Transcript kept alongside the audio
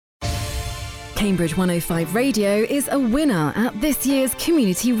Cambridge 105 Radio is a winner at this year's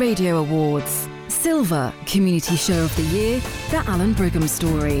Community Radio Awards. Silver Community Show of the Year, The Alan Brigham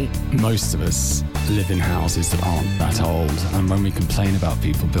Story. Most of us live in houses that aren't that old, and when we complain about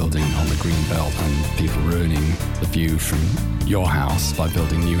people building on the green belt and people ruining the view from your house by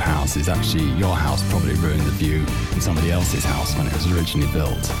building new houses, actually your house probably ruined the view from somebody else's house when it was originally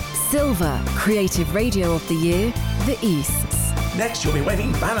built. Silver Creative Radio of the Year, The Easts. Next, you'll be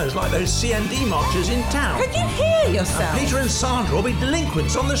waving banners like those CND marchers in town. Can you hear yourself? And Peter and Sandra will be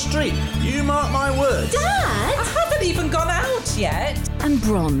delinquents on the street. You mark my words. Dad! I haven't even gone out yet. And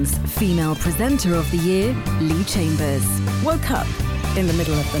Bronze Female Presenter of the Year, Leigh Chambers. Woke up in the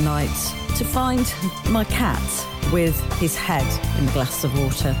middle of the night to find my cat with his head in a glass of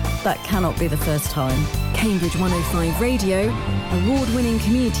water. That cannot be the first time. Cambridge 105 Radio, award-winning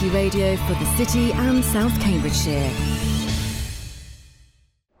community radio for the city and South Cambridgeshire.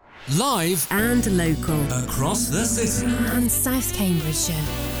 Live and local across the city and South Cambridgeshire.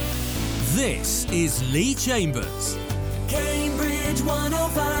 This is Leigh Chambers. Cambridge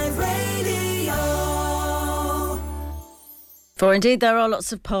 105 Radio. For indeed, there are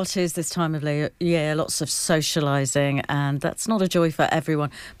lots of parties this time of the year, lots of socialising, and that's not a joy for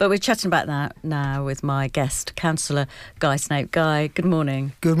everyone. But we're chatting about that now with my guest, Counsellor Guy Snape. Guy, good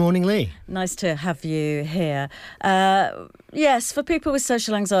morning. Good morning, Leigh. Nice to have you here. Yes, for people with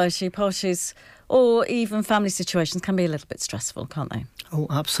social anxiety, parties or even family situations can be a little bit stressful, can't they? Oh,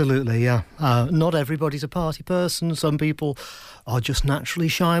 absolutely, yeah. Not everybody's a party person. Some people are just naturally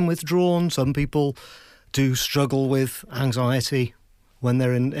shy and withdrawn. Some people do struggle with anxiety when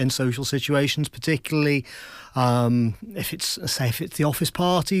they're in social situations, particularly if it's the office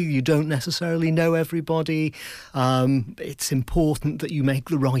party, you don't necessarily know everybody. It's important that you make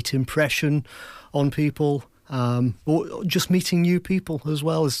the right impression on people. Or just meeting new people as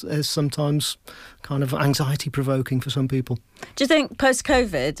well is sometimes kind of anxiety-provoking for some people. Do you think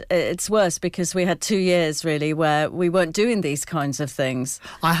post-COVID it's worse because we had 2 years really where we weren't doing these kinds of things?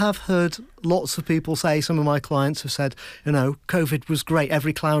 I have heard lots of people say, some of my clients have said, COVID was great,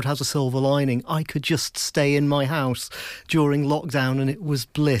 every cloud has a silver lining. I could just stay in my house during lockdown and it was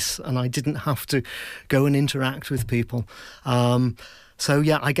bliss and I didn't have to go and interact with people. So,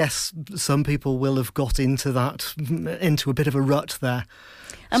 yeah, I guess some people will have got into a bit of a rut there.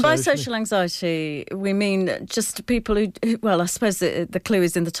 And by social anxiety, we mean just people who well, I suppose the clue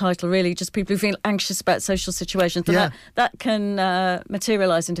is in the title, really, just people who feel anxious about social situations. But that can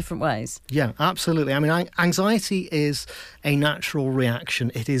materialise in different ways. Yeah, absolutely. I mean, anxiety is a natural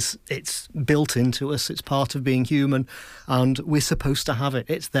reaction. It's built into us. It's part of being human, and we're supposed to have it.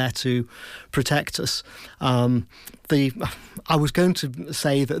 It's there to protect us. I was going to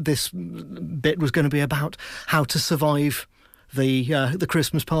say that this bit was going to be about how to survive the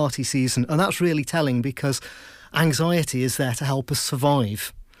Christmas party season, and that's really telling because anxiety is there to help us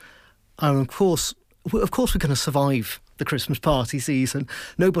survive. And of course we're going to survive the Christmas party season.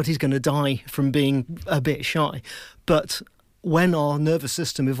 Nobody's going to die from being a bit shy, but when our nervous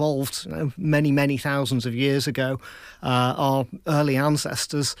system evolved many, many thousands of years ago, our early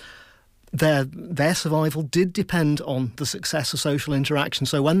ancestors, their survival did depend on the success of social interaction.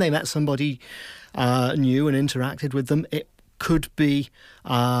 So when they met somebody new and interacted with them, it could be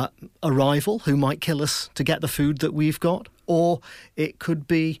a rival who might kill us to get the food that we've got, or it could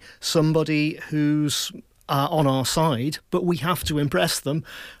be somebody who's on our side, but we have to impress them.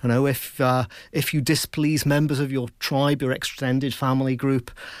 If you displease members of your tribe, your extended family group,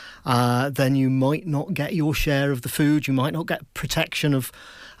 then you might not get your share of the food. You might not get protection of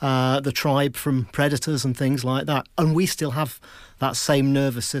the tribe from predators and things like that. And we still have that same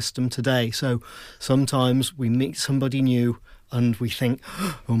nervous system today. So sometimes we meet somebody new and we think,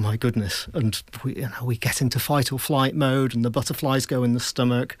 oh my goodness, and we get into fight or flight mode and the butterflies go in the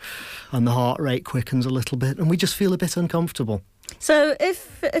stomach and the heart rate quickens a little bit and we just feel a bit uncomfortable. So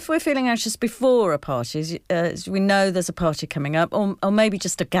if we're feeling anxious before a party, we know there's a party coming up, or maybe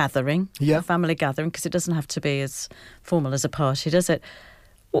just a gathering, a family gathering, because it doesn't have to be as formal as a party, does it?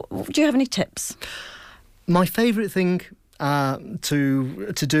 Do you have any tips? My favourite thing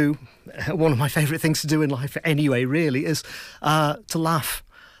to do, one of my favourite things to do in life anyway, really, is to laugh.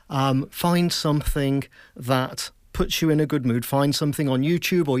 Find something that puts you in a good mood. Find something on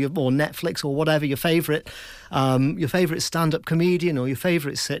YouTube or Netflix or whatever, your favourite stand-up comedian or your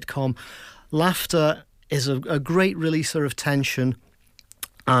favourite sitcom. Laughter is a great releaser of tension,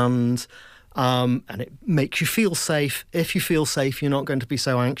 and it makes you feel safe. If you feel safe, you're not going to be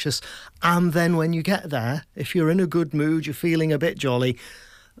so anxious. And then when you get there, if you're in a good mood, you're feeling a bit jolly,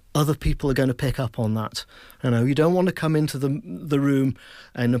 other people are going to pick up on that. You don't want to come into the room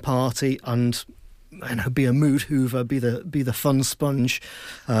in a party and be a mood hoover, be the fun sponge,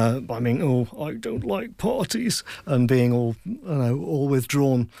 by being, I don't like parties, and being all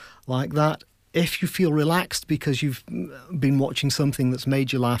withdrawn like that. If you feel relaxed because you've been watching something that's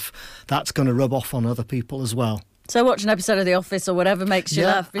made you laugh, that's going to rub off on other people as well. So watch an episode of The Office or whatever makes you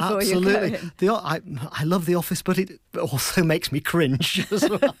laugh before absolutely. you go in. I love The Office, but it also makes me cringe as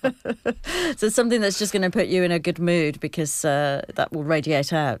well. So it's something that's just going to put you in a good mood because that will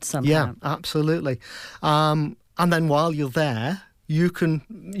radiate out somehow. Yeah, absolutely. And then while you're there, you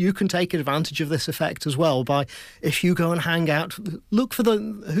can take advantage of this effect as well by, if you go and hang out, look for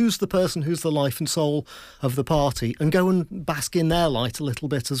who's the person who's the life and soul of the party, and go and bask in their light a little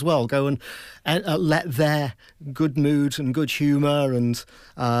bit as well. Go and let their good mood and good humour and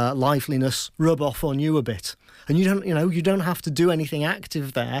liveliness rub off on you a bit. And you don't have to do anything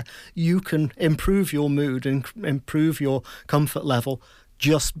active there. You can improve your mood and improve your comfort level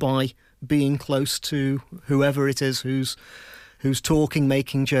just by being close to whoever it is who's talking,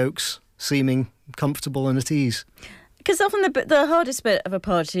 making jokes, seeming comfortable and at ease. Because often the hardest bit of a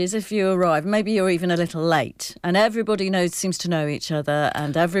party is if you arrive, maybe you're even a little late, and everybody seems to know each other,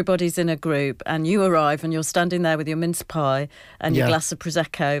 and everybody's in a group, and you arrive and you're standing there with your mince pie and your glass of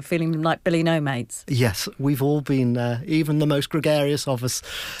Prosecco, feeling like Billy No Mates. Yes, we've all been there. Even the most gregarious of us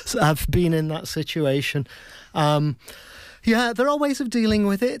have been in that situation. Yeah, there are ways of dealing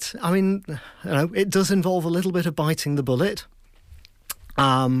with it. I mean, it does involve a little bit of biting the bullet.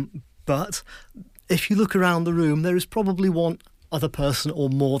 But if you look around the room, there is probably one other person or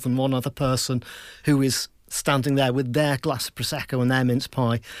more than one other person who is standing there with their glass of Prosecco and their mince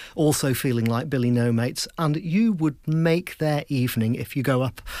pie, also feeling like Billy No Mates. And you would make their evening if you go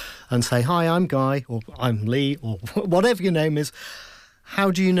up and say, "Hi, I'm Guy," or "I'm Leigh," or whatever your name is. How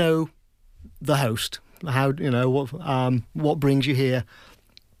do you know the host? How what brings you here?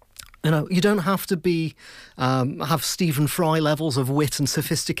 You don't have to be have Stephen Fry levels of wit and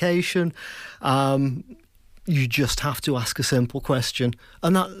sophistication. You just have to ask a simple question,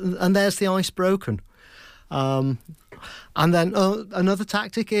 and there's the ice broken. And then another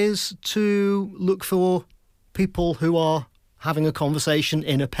tactic is to look for people who are having a conversation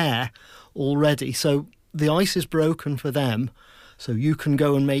in a pair already. So the ice is broken for them, so you can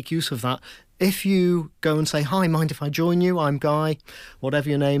go and make use of that. If you go and say, "Hi, mind if I join you? I'm Guy," whatever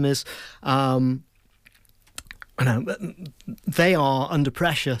your name is, they are under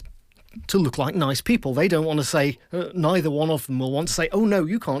pressure to look like nice people. They don't want to say, neither one of them will want to say, "Oh no,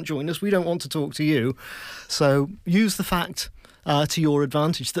 you can't join us, we don't want to talk to you." So use the fact to your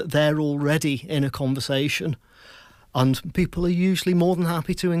advantage that they're already in a conversation. And people are usually more than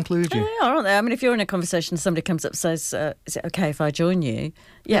happy to include you. They are, aren't they? I mean, if you're in a conversation, somebody comes up and says, "Is it okay if I join you?"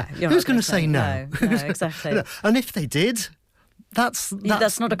 Yeah. Who's going to say no? No, exactly. And if they did, that's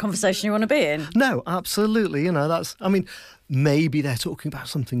not a conversation you want to be in. No, absolutely. Maybe they're talking about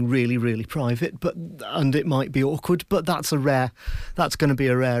something really, really private, and it might be awkward, but that's going to be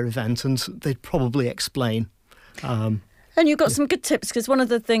a rare event, and they'd probably explain. And you've got some good tips, because one of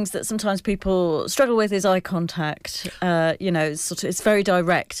the things that sometimes people struggle with is eye contact. It's very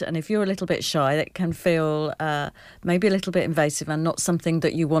direct, and if you're a little bit shy, it can feel maybe a little bit invasive and not something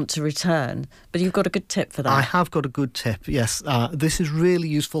that you want to return. But you've got a good tip for that. I have got a good tip, yes. This is really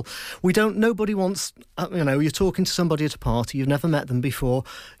useful. Nobody wants, you're talking to somebody at a party, you've never met them before.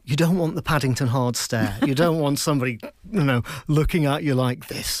 You don't want the Paddington hard stare. You don't want somebody, looking at you like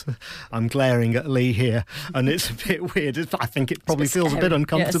this. I'm glaring at Leigh here, and it's a bit weird. I think it probably feels a bit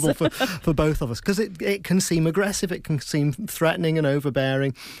uncomfortable, yes. for both of us, because it can seem aggressive, it can seem threatening and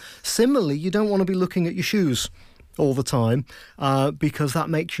overbearing. Similarly, you don't want to be looking at your shoes all the time, because that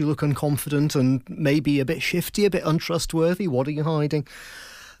makes you look unconfident and maybe a bit shifty, a bit untrustworthy. What are you hiding?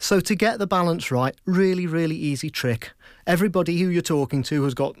 So to get the balance right, really, really easy trick. Everybody who you're talking to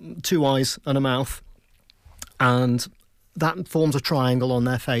has got two eyes and a mouth, and that forms a triangle on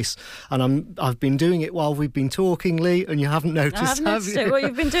their face. And I've been doing it while we've been talking, Leigh, and you haven't noticed, have you? What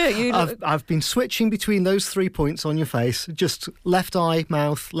you've been doing. I've been switching between those 3 points on your face. Just left eye,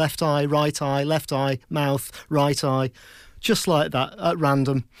 mouth, left eye, left eye, mouth, right eye. Just like that, at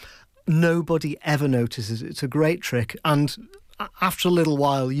random. Nobody ever notices. It's a great trick. And after a little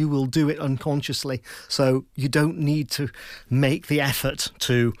while, you will do it unconsciously. So you don't need to make the effort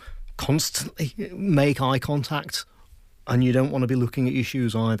to constantly make eye contact. And you don't want to be looking at your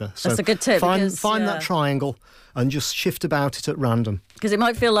shoes either. So that's a good tip. Find that triangle and just shift about it at random. Because it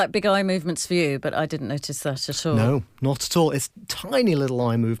might feel like big eye movements for you, but I didn't notice that at all. No, not at all. It's tiny little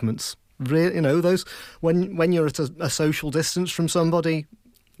eye movements. Really, those when you're at a social distance from somebody,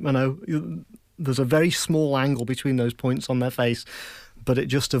 there's a very small angle between those points on their face, but it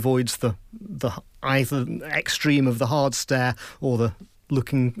just avoids the either extreme of the hard stare or the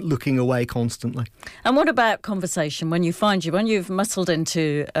looking away constantly. And what about conversation? When you've muscled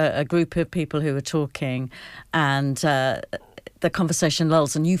into a group of people who are talking and the conversation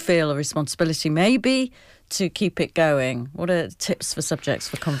lulls and you feel a responsibility maybe to keep it going, what are tips for subjects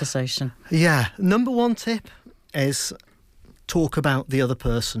for conversation? Yeah, number one tip is talk about the other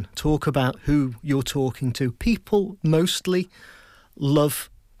person. Talk about who you're talking to. People mostly love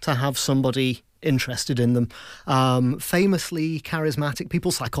to have somebody interested in them. Famously charismatic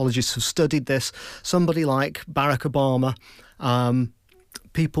people, psychologists have studied this. Somebody like Barack Obama,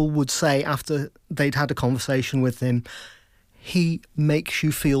 people would say after they'd had a conversation with him, he makes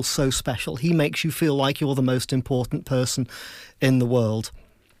you feel so special. He makes you feel like you're the most important person in the world.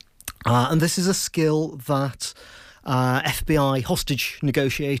 And this is a skill that FBI hostage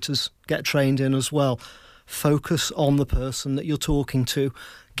negotiators get trained in as well. Focus on the person that you're talking to.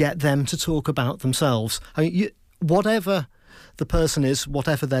 Get them to talk about themselves. I mean, whatever the person is,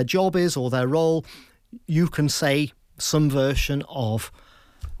 whatever their job is or their role, you can say some version of,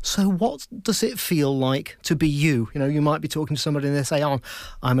 so what does it feel like to be you? You know, you might be talking to somebody and they say,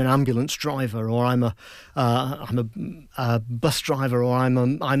 I'm an ambulance driver, or I'm a bus driver, or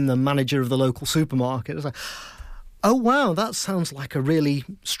I'm the manager of the local supermarket. It's like, oh, wow, that sounds like a really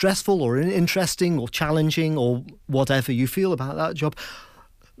stressful or interesting or challenging or whatever you feel about that job.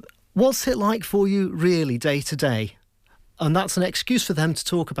 What's it like for you really day to day? And that's an excuse for them to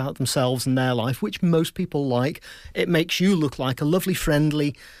talk about themselves and their life, which most people like. It makes you look like a lovely,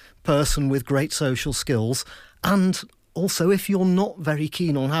 friendly person with great social skills. And also, if you're not very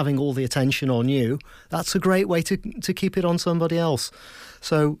keen on having all the attention on you, that's a great way to keep it on somebody else.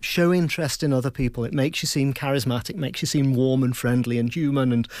 So show interest in other people. It makes you seem charismatic, makes you seem warm and friendly and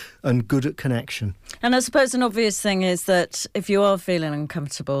human and good at connection. And I suppose an obvious thing is that if you are feeling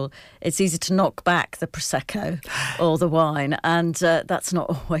uncomfortable, it's easy to knock back the Prosecco or the wine. And that's not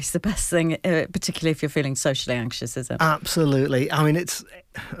always the best thing, particularly if you're feeling socially anxious, is it? Absolutely. I mean,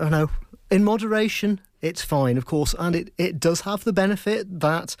 in moderation, it's fine, of course. And it does have the benefit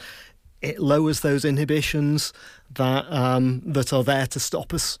that it lowers those inhibitions that are there to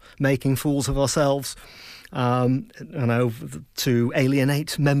stop us making fools of ourselves, to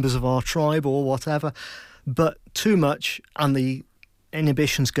alienate members of our tribe or whatever. But too much and the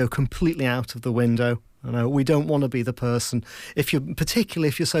inhibitions go completely out of the window. We don't want to be the person, particularly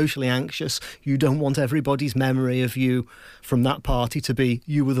if you're socially anxious, you don't want everybody's memory of you from that party to be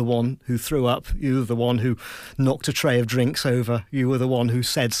you were the one who threw up, you were the one who knocked a tray of drinks over, you were the one who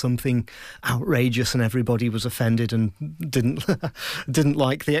said something outrageous and everybody was offended and didn't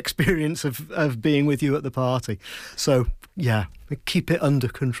like the experience of being with you at the party. So, yeah, keep it under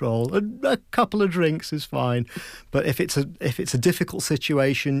control. A couple of drinks is fine, but if it's a difficult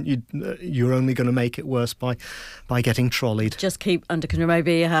situation, you're only going to make it worse by getting trolleyed. Just keep under control.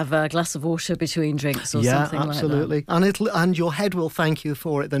 Maybe have a glass of water between drinks or something like that. Yeah, absolutely. And your head will thank you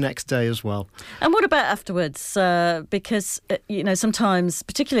for it the next day as well. And what about afterwards? Because sometimes,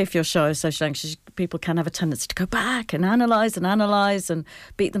 particularly if you're shy or socially anxious, people can have a tendency to go back and analyse and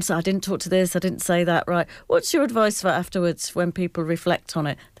beat themselves. I didn't talk to this, I didn't say that right. What's your advice for afterwards when people reflect on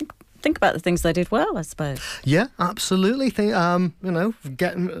it? Think about the things they did well, I suppose. Yeah, absolutely. Focus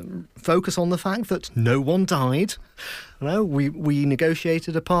on the fact that no one died. We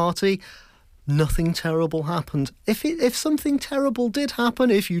negotiated a party. Nothing terrible happened. If something terrible did happen,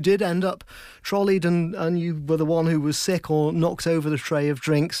 if you did end up trolleyed and you were the one who was sick or knocked over the tray of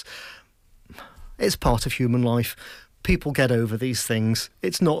drinks, it's part of human life. People get over these things.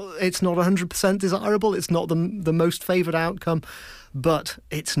 It's not 100% desirable. It's not the most favoured outcome, but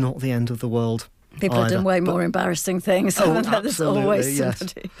it's not the end of the world. People have done way more embarrassing things. There's always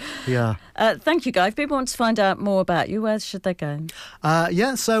somebody. Yes. Yeah. Thank you, Guy. If people want to find out more about you, where should they go?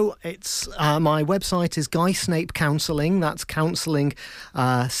 So it's my website is Guy Snape Counselling. That's counselling,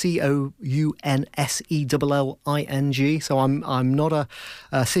 COUNSELLING. So I'm not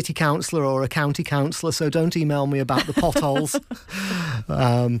a city councillor or a county councillor, so don't email me about the potholes.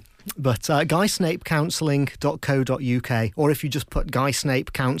 But guysnapecounselling.co.uk, or if you just put Guy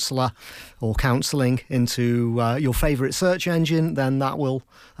Snape Counsellor or counselling into your favourite search engine, then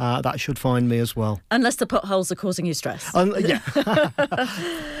that should find me as well. Unless the potholes are causing you stress. Yeah.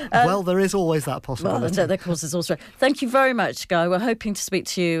 Well, there is always that possibility. Well, that causes all stress. Thank you very much, Guy. We're hoping to speak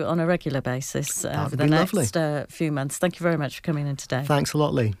to you on a regular basis over the next few months. Thank you very much for coming in today. Thanks a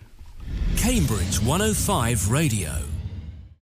lot, Leigh. Cambridge 105 Radio.